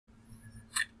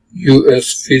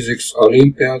US Physics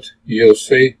Olympiad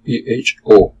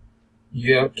USAPHO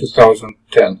Year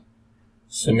 2010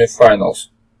 Semifinals.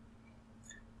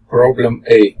 Problem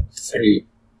A3.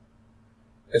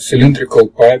 A cylindrical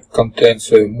pipe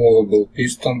contains a movable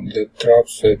piston that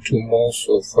traps 2 moles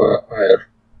of air.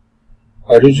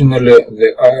 Originally,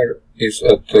 the air is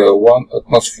at 1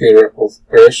 atmosphere of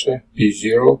pressure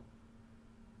P0,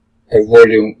 a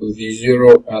volume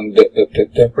V0, and at a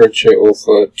temperature of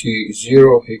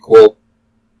T0 equal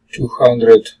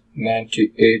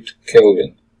 298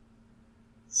 Kelvin.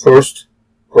 First,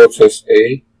 process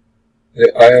A.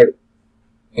 The air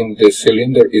in the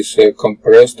cylinder is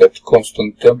compressed at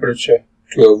constant temperature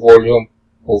to a volume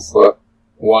of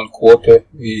 1/4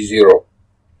 V0.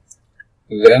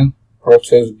 Then,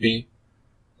 process B.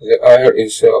 The air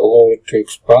is allowed to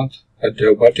expand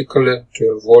adiabatically to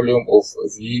a volume of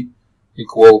V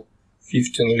equal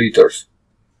 15 liters.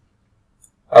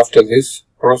 After this,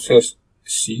 process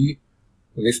C.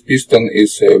 This piston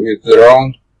is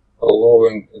withdrawn,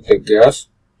 allowing the gas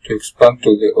to expand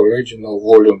to the original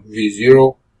volume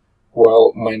V0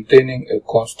 while maintaining a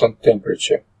constant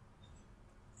temperature.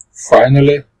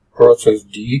 Finally, process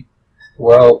D.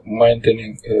 While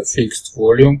maintaining a fixed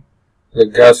volume, the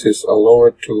gas is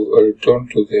allowed to return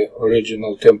to the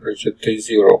original temperature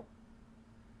T0.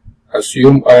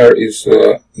 Assume air is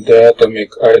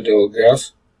diatomic ideal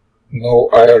gas. No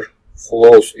air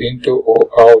flows into or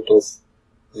out of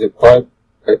the pipe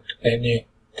at any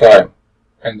time,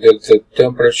 and that the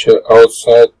temperature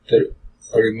outside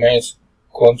remains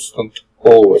constant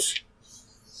always.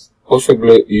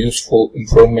 Possibly useful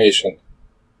information.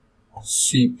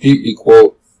 Cp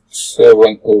equal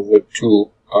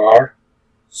 7/2R,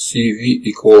 Cv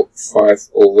equal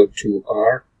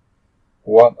 5/2R,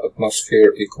 1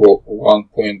 atmosphere equal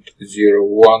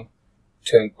 1.01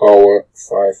 10⁵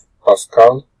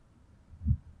 Pascal,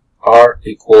 R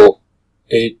equal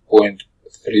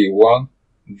 8.31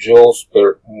 joules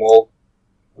per mole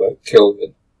by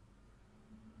Kelvin.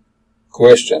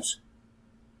 Questions.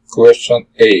 Question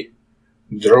A.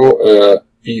 Draw a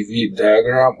PV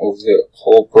diagram of the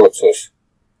whole process.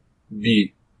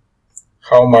 B.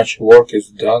 How much work is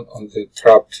done on the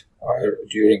trapped air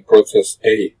during process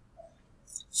A?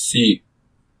 C.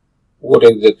 What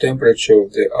is the temperature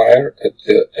of the air at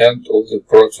the end of the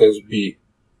process B?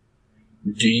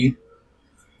 D.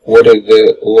 What is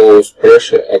the lowest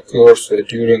pressure occurs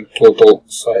during total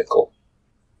cycle?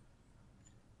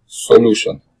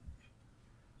 Solution.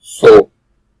 So,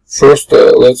 first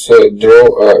let's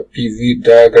draw a PV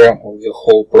diagram of the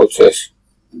whole process.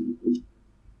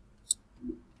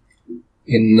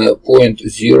 In point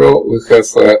 0 we have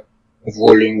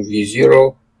volume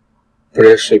V0,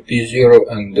 pressure P0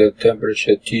 and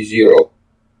temperature T0,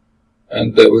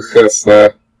 and we have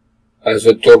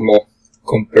isothermal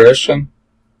compression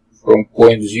from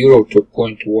point 0 to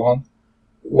point 1,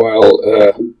 while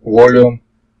volume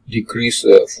decrease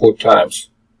 4 times.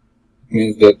 It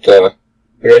means that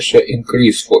pressure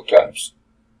increase 4 times.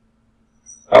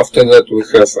 After that we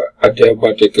have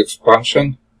adiabatic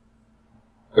expansion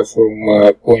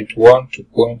from point 1 to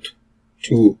point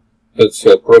 2. That's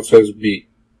process B.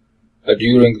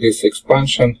 During this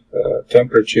expansion,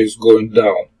 temperature is going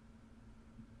down.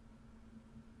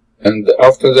 And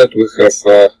after that we have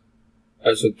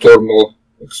isothermal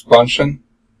expansion,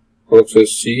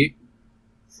 process C,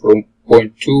 from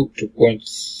point 2 to point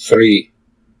 3.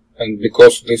 And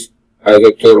because this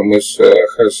isotherm has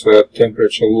a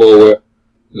temperature lower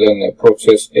than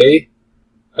process A,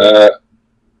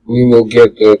 we will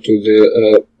get to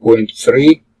the point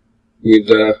 3 with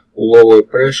lower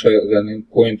pressure than in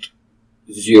point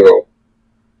 0.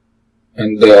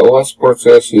 And the last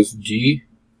process is D.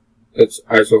 That's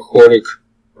isochoric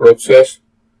process,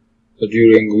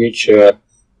 during which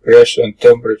pressure and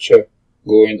temperature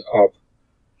going up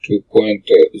to point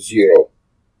 0.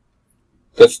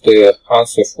 That's the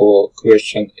answer for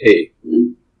question A.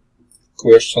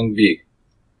 Question B.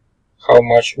 How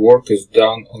much work is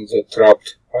done on the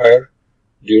trapped air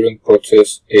during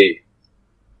process A?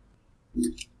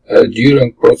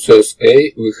 During process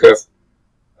A we have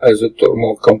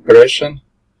isothermal compression,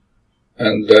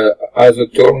 and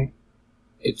isotherm,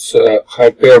 it's a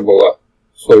hyperbola,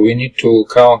 so we need to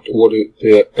count what is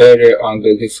the area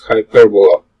under this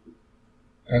hyperbola,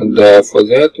 and for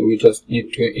that we just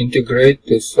need to integrate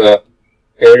this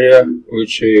area,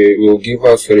 which will give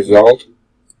us a result.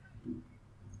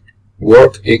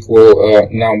 Work equal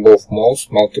number of moles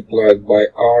multiplied by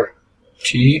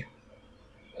RT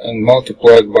and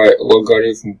multiplied by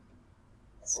logarithm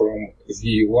from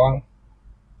V1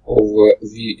 over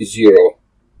V0.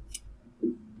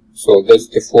 So that's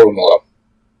the formula.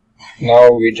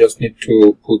 Now we just need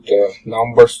to put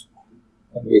numbers,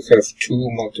 and we have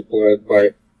 2 multiplied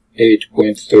by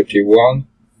 8.31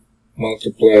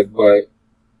 multiplied by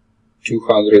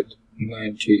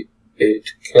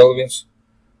 298 kelvins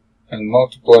and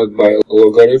multiplied by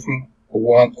logarithm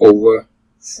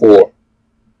 1/4,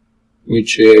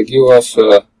 which give us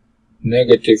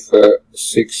negative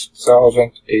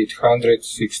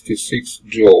 6,866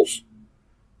 joules.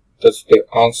 That's the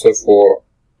answer for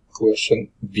question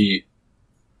B.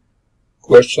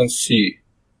 Question C.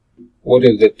 What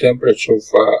is the temperature of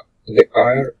the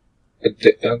air at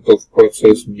the end of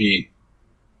process B,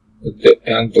 at the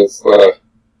end of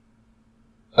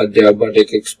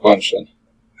adiabatic expansion?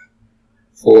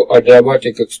 For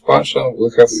adiabatic expansion,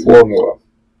 we have formula.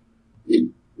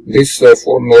 This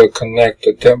formula connects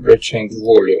the temperature and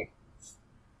volume.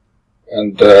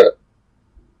 And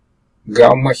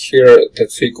gamma here,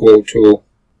 that's equal to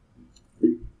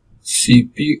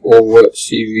Cp over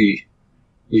Cv,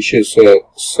 which is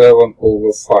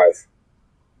 7/5.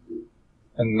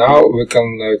 And now we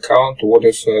can count what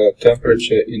is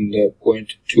temperature in the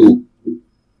point 2.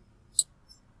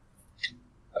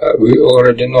 We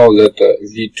already know that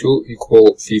V2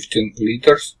 equal 15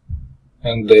 liters,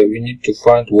 and we need to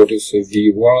find what is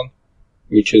V1,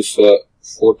 which is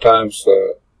 4 times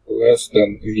less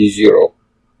than V0.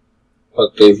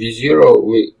 But V0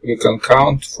 we can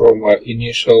count from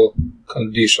initial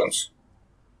conditions.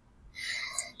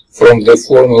 From the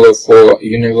formula for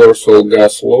universal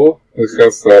gas law, we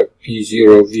have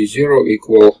P0 V0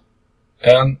 equal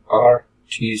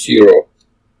nRT0.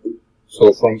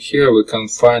 So from here we can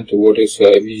find what is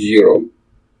V0.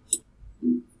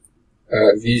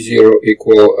 V0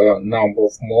 equal number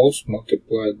of moles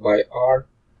multiplied by R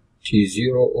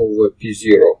T0 over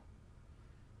P0.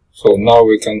 So now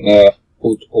we can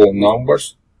put all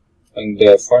numbers, and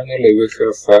finally we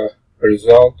have a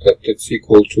result that it's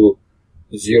equal to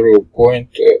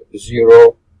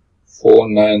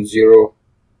 0.0490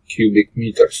 cubic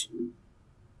meters.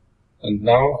 And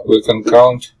now we can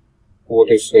count what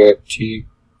is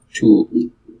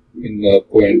T2 in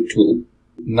point 2.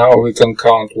 Now we can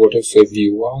count what is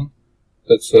V1,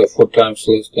 that's 4 times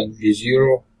less than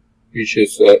V0, which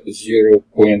is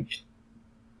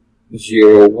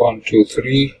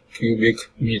 0.0123 cubic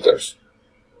meters.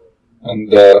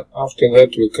 And after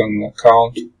that we can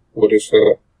count what is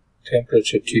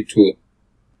temperature T2.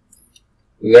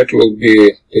 That will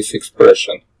be this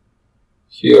expression.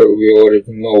 Here we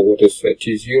already know what is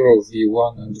T0,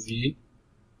 V1 and V.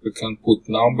 We can put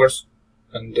numbers,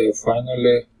 and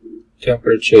finally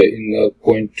temperature in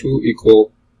point 2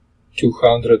 equal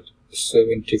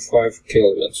 275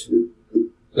 kelvins.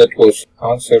 That was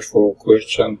answer for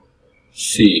question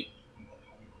C.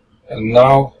 And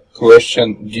now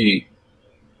question D.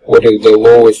 What is the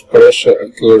lowest pressure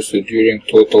occurs during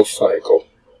total cycle?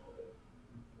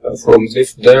 From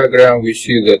this diagram we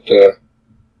see that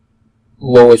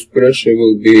lowest pressure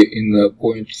will be in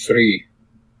point 3.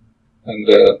 And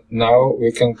now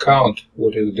we can count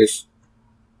what is this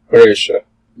pressure.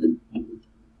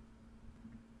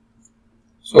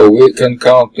 So we can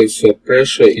count this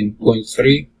pressure in point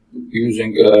 3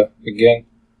 using again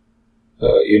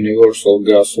universal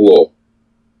gas law.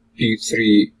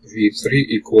 P3 V3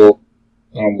 equal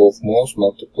number of moles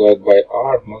multiplied by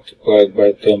R multiplied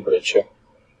by temperature.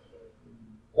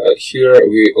 Here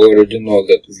we already know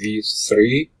that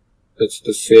V3, that's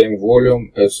the same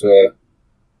volume as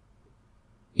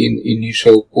in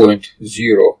initial point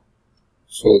 0.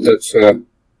 So that's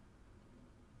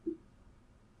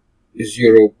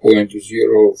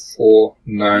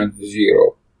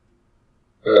 0.0490.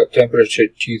 Temperature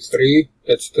T3,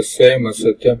 that's the same as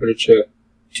the temperature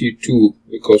T2,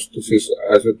 because this is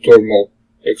isothermal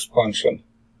expansion.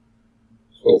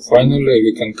 So finally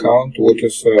we can count what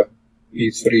is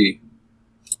P3.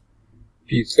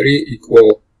 P3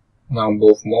 equal number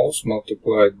of moles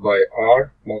multiplied by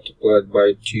R multiplied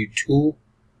by T2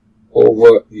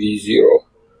 over V0.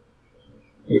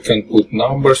 We can put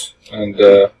numbers, and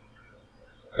the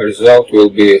result will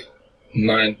be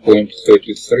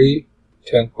 9.33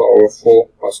 10⁴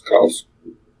 pascals.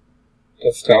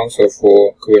 That's the answer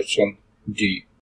for question D.